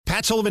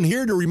Matt Sullivan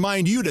here to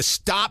remind you to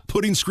stop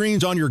putting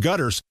screens on your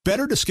gutters.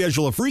 Better to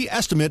schedule a free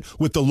estimate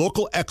with the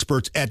local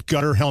experts at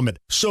Gutter Helmet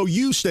so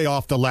you stay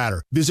off the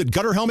ladder. Visit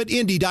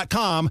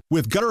GutterHelmetIndy.com.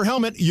 With Gutter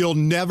Helmet, you'll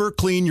never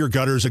clean your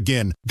gutters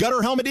again.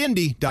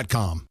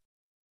 GutterHelmetIndy.com.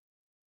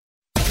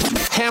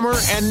 Hammer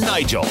and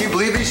Nigel. Can you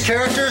believe these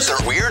characters are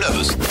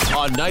weirdos?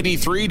 On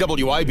 93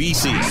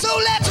 WIBC.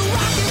 So let's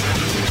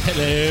rock it!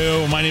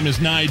 Hello, my name is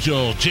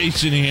Nigel.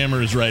 Jason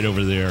Hammer is right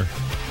over there.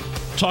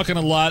 Talking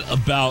a lot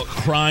about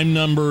crime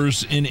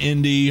numbers in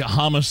Indy.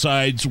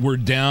 Homicides were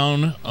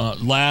down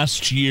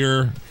last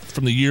year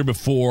from the year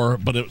before,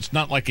 but it's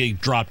not like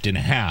it dropped in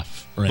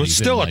half or anything. But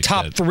still like a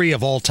top that. 3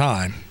 of all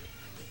time.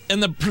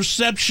 And the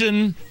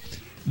perception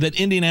that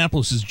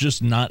Indianapolis is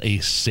just not a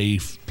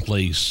safe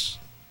place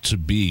to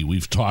be.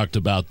 We've talked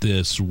about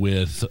this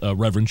with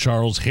Reverend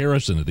Charles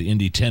Harrison of the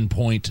Indy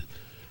 10-Point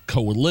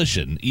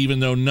Coalition. Even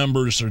though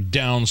numbers are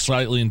down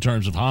slightly in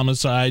terms of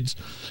homicides,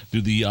 do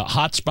the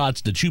hot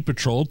spots that you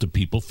patrol, do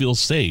people feel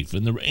safe?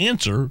 And the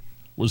answer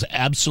was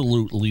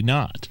absolutely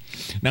not.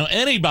 Now,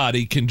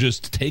 anybody can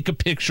just take a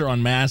picture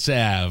on Mass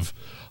Ave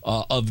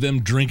of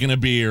them drinking a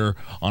beer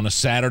on a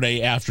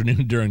Saturday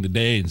afternoon during the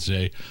day and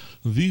say,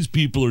 these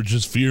people are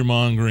just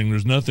fear-mongering.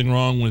 There's nothing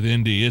wrong with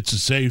Indy. It's a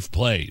safe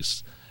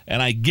place.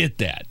 And I get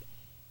that.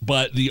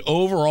 But the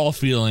overall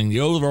feeling, the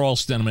overall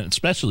sentiment,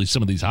 especially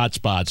some of these hot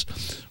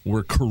spots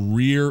where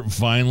career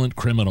violent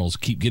criminals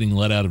keep getting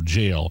let out of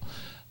jail,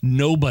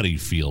 nobody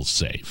feels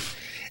safe.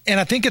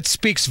 And I think it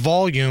speaks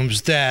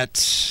volumes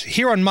that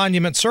here on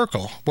Monument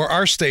Circle, where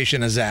our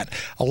station is at,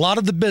 a lot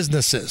of the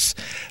businesses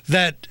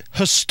that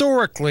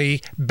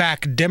historically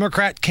back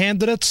Democrat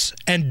candidates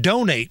and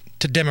donate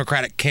to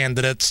Democratic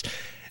candidates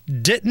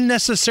didn't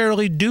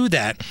necessarily do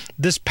that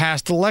this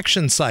past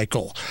election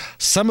cycle.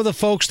 Some of the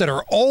folks that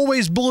are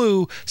always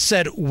blue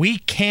said, we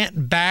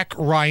can't back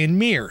Ryan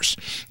Mears.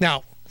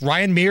 Now,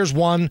 Ryan Mears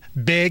won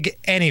big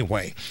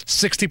anyway.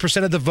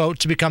 60% of the vote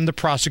to become the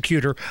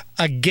prosecutor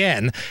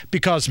again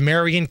because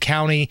Marion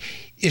County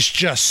is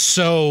just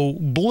so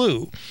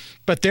blue.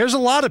 But there's a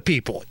lot of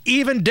people,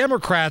 even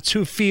Democrats,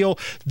 who feel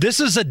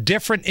this is a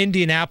different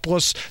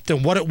Indianapolis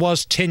than what it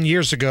was 10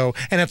 years ago,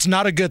 and it's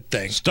not a good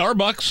thing.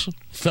 Starbucks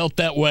felt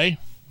that way,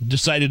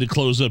 decided to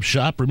close up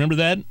shop. Remember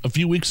that a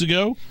few weeks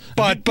ago?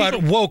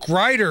 But woke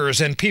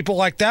writers and people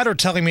like that are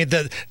telling me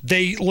that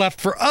they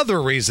left for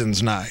other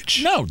reasons,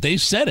 Nige. No, they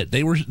said it.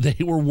 They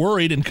were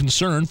worried and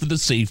concerned for the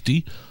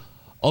safety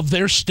of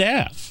their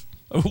staff.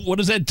 What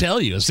does that tell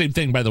you? Same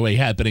thing, by the way,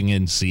 happening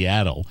in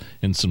Seattle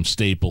in some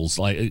staples,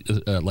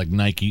 like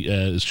Nike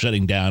is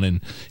shutting down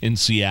in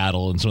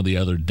Seattle and some of the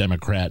other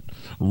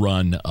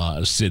Democrat-run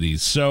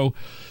cities. So,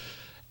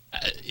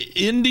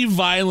 Indy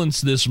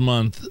violence this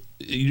month,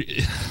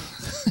 jeez,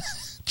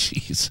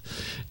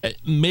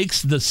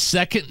 makes the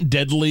second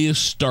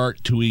deadliest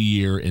start to a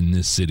year in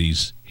this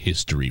city's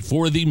history.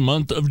 For the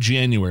month of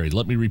January,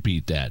 let me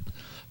repeat that,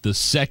 the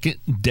second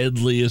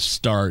deadliest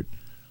start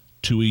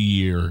to a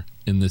year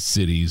in the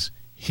city's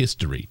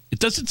history. It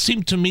doesn't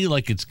seem to me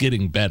like it's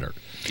getting better,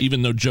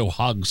 even though Joe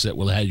Hogsett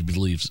would have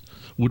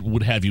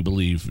you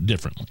believe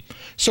differently.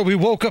 So we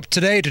woke up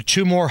today to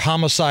 2 more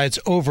homicides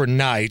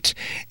overnight,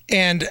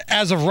 and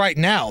as of right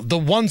now, the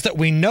ones that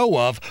we know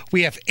of,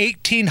 we have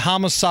 18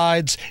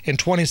 homicides in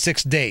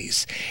 26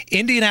 days.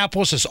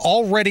 Indianapolis is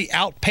already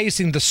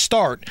outpacing the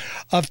start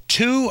of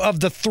 2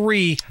 of the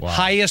 3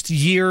 highest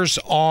years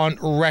on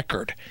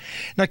record.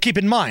 Now keep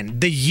in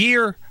mind, the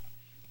year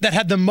that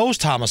had the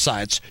most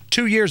homicides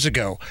 2 years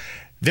ago,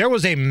 there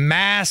was a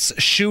mass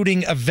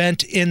shooting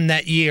event in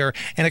that year,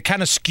 and it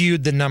kind of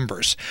skewed the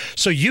numbers.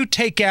 So you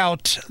take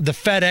out the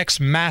FedEx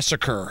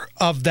massacre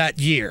of that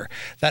year,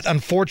 that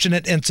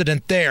unfortunate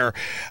incident there,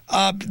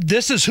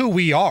 this is who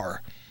we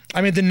are.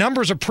 I mean, the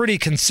numbers are pretty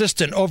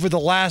consistent over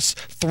the last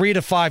 3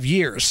 to 5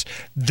 years.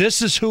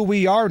 This is who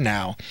we are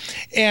now.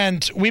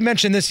 And we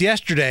mentioned this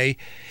yesterday.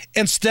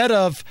 Instead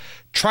of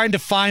trying to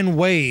find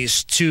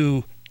ways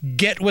to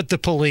get with the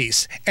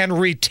police and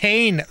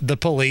retain the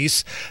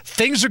police,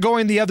 things are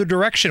going the other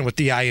direction with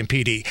the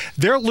IMPD.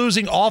 They're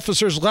losing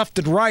officers left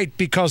and right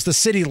because the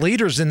city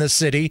leaders in the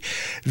city,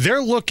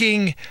 they're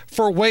looking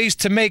for ways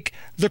to make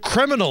the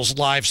criminals'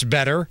 lives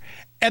better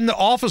and the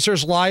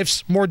officers'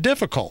 lives more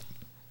difficult.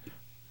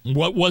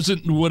 What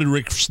did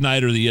Rick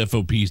Snyder, the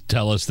FOP,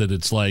 tell us that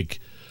it's like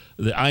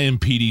the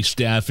IMPD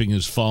staffing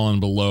has fallen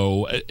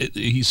below,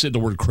 he said the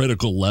word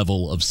critical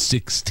level of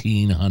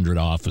 1,600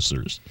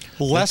 officers.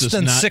 Less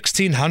than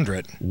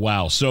 1,600.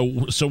 Wow.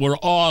 So we're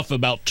off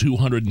about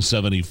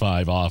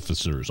 275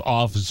 officers.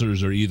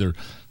 Officers are either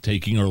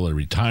taking early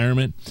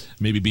retirement,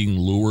 maybe being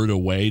lured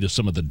away to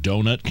some of the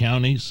donut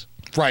counties.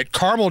 Right.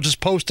 Carmel just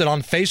posted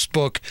on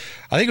Facebook,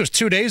 I think it was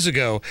 2 days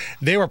ago,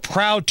 they were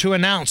proud to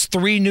announce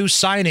 3 new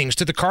signings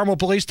to the Carmel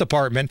Police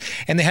Department,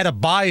 and they had a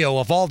bio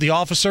of all the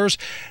officers.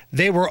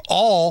 They were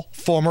all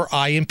former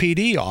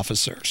IMPD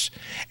officers.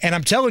 And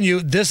I'm telling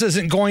you, this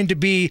isn't going to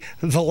be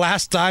the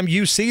last time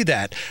you see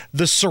that.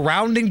 The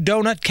surrounding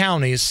donut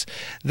counties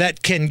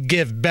that can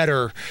give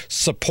better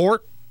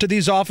support to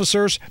these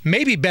officers,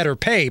 maybe better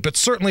pay, but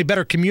certainly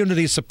better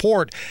community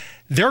support,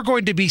 they're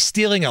going to be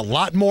stealing a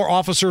lot more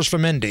officers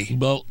from Indy.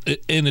 Well,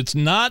 and it's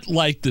not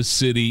like the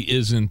city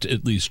isn't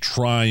at least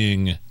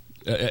trying.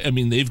 I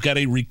mean, they've got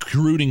a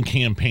recruiting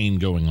campaign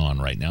going on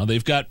right now.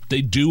 They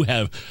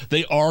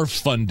are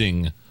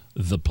funding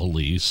the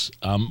police,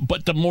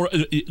 but the more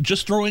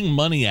just throwing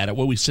money at it,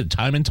 what we said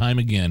time and time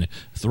again,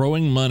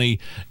 throwing money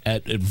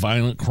at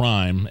violent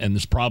crime and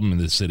this problem in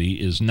the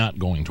city is not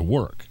going to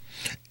work.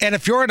 And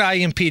if you're an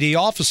IMPD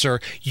officer,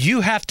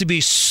 you have to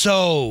be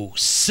so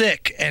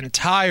sick and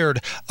tired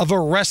of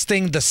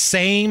arresting the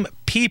same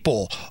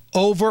people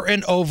over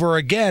and over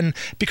again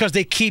because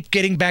they keep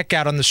getting back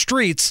out on the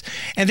streets.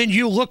 And then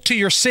you look to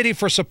your city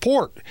for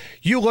support.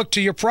 You look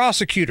to your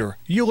prosecutor.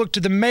 You look to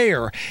the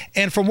mayor.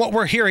 And from what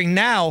we're hearing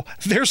now,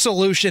 their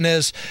solution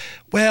is,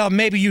 well,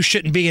 maybe you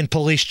shouldn't be in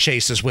police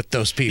chases with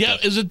those people. Yeah,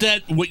 isn't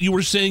that what you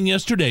were saying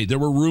yesterday? There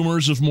were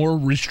rumors of more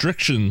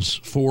restrictions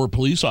for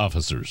police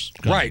officers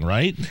coming,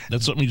 right?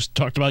 That's something you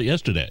talked about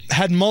yesterday.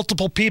 Had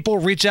multiple people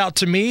reach out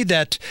to me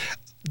that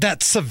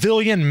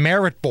civilian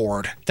merit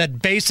board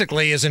that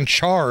basically is in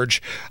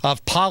charge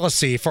of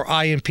policy for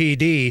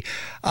IMPD,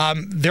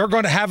 they're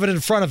going to have it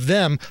in front of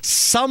them.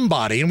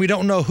 Somebody, and we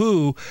don't know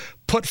who,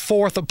 put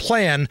forth a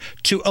plan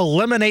to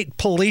eliminate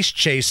police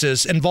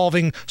chases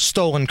involving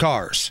stolen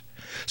cars.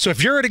 So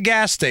if you're at a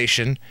gas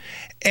station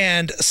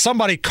and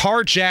somebody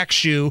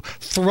carjacks you,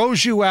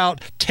 throws you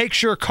out,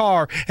 takes your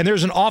car, and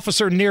there's an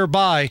officer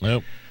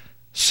nearby,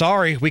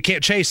 sorry, we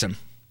can't chase him.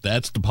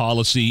 That's the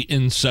policy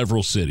in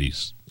several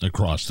cities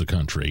across the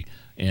country,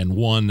 and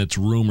one that's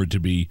rumored to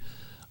be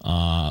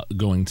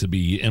going to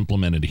be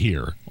implemented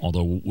here,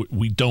 although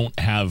we don't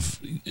have...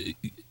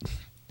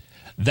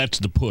 That's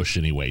the push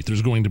anyway.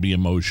 There's going to be a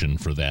motion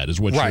for that, is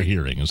what you're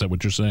hearing. Is that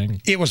what you're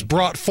saying? It was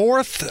brought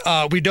forth.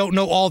 We don't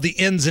know all the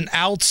ins and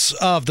outs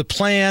of the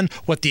plan,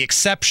 what the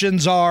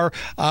exceptions are,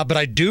 but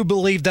I do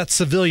believe that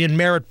Civilian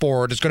Merit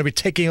Board is going to be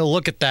taking a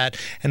look at that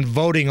and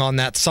voting on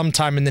that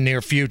sometime in the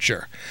near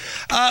future.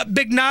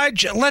 Big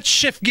Nige, let's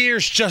shift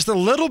gears just a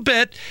little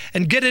bit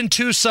and get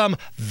into some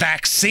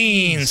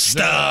vaccine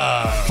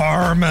stuff.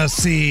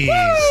 Pharmacies.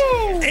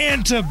 Woo!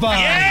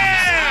 Antibodies.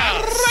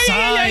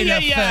 Side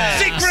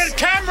effects. Secret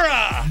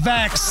camera.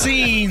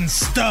 Vaccine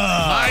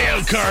stuff.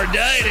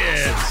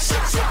 Myocarditis.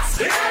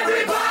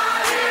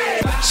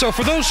 So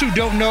for those who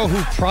don't know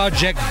who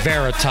Project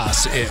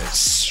Veritas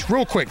is,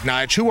 real quick,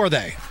 Nige, who are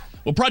they?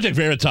 Well, Project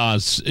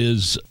Veritas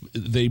is,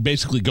 they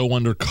basically go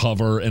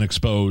undercover and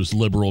expose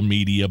liberal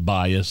media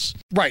bias.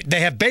 Right. They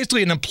have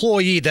basically an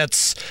employee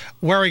that's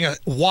wearing a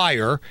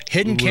wire,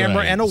 hidden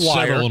camera and a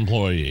wire. Several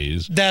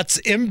employees. That's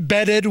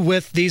embedded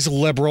with these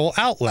liberal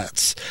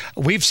outlets.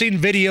 We've seen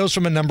videos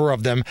from a number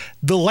of them.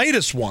 The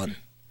latest one,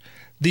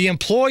 the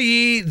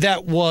employee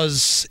that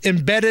was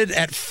embedded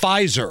at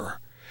Pfizer,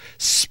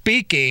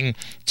 speaking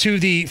to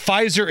the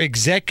Pfizer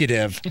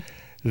executive.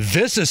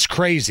 This is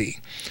crazy.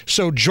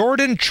 So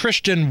Jordan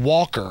Tristan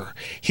Walker,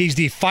 he's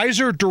the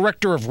Pfizer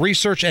Director of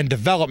Research and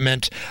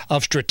Development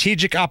of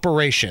Strategic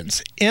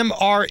Operations,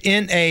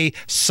 mRNA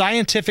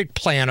scientific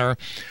planner.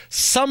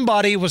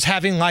 Somebody was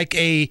having like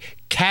a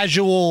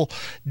casual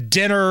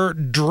dinner,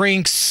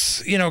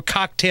 drinks,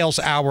 cocktails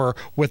hour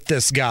with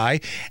this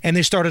guy, and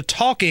they started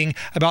talking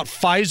about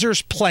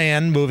Pfizer's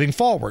plan moving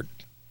forward.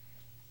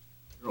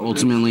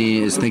 Ultimately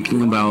is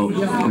thinking about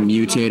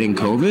mutating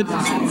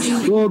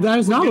COVID? Well, that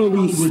is not what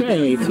we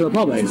say to the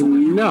public.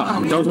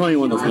 No, don't tell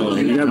anyone that's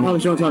going. You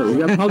probably shouldn't tell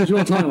anyone. You probably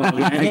shouldn't tell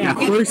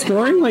anyone. We're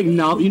exploring,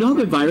 no, you know how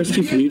the virus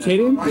keeps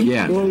mutating?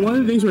 Yeah. Well, one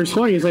of the things we're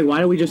exploring is, why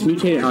don't we just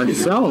mutate it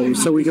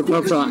ourselves so we could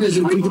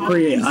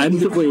create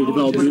undeveloped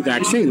develop new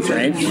vaccines,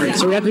 right?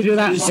 So we have to do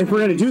that. If we're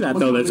going to do that,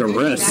 though, there's a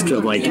risk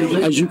of,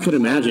 as you could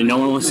imagine, no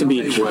one wants to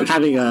be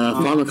having a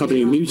pharma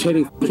company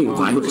mutating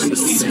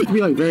viruses. It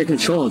be, very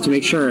controlled to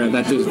make sure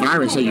that this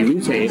virus that you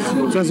mutate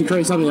doesn't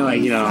create something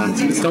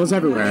that, goes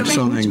everywhere.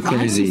 Something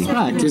crazy.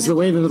 Correct. It's the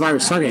way that the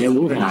virus started in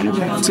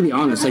Wuhan. To be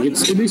honest,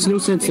 it makes no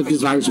sense if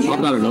this virus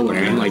popped out of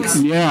nowhere.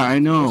 Yeah, I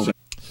know.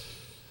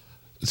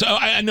 So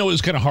I know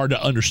it's kind of hard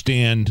to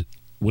understand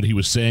what he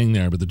was saying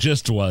there, but the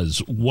gist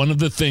was, one of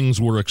the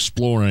things we're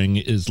exploring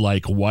is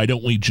why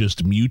don't we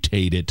just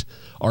mutate it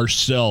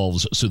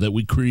ourselves so that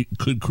we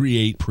could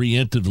create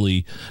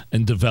preemptively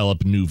and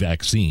develop new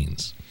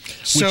vaccines.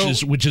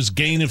 Which is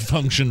gain of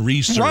function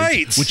research,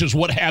 right? Which is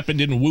what happened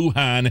in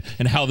Wuhan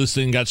and how this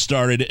thing got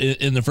started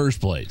in the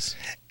first place.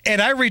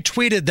 And I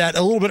retweeted that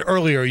a little bit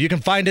earlier. You can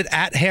find it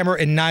at Hammer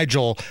and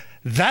Nigel.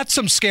 That's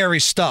some scary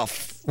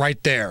stuff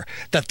right there,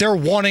 that they're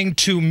wanting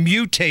to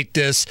mutate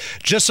this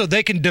just so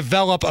they can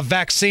develop a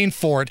vaccine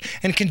for it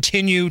and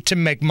continue to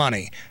make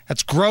money.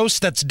 That's gross.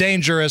 That's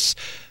dangerous.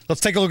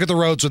 Let's take a look at the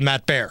roads with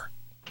Matt Baer.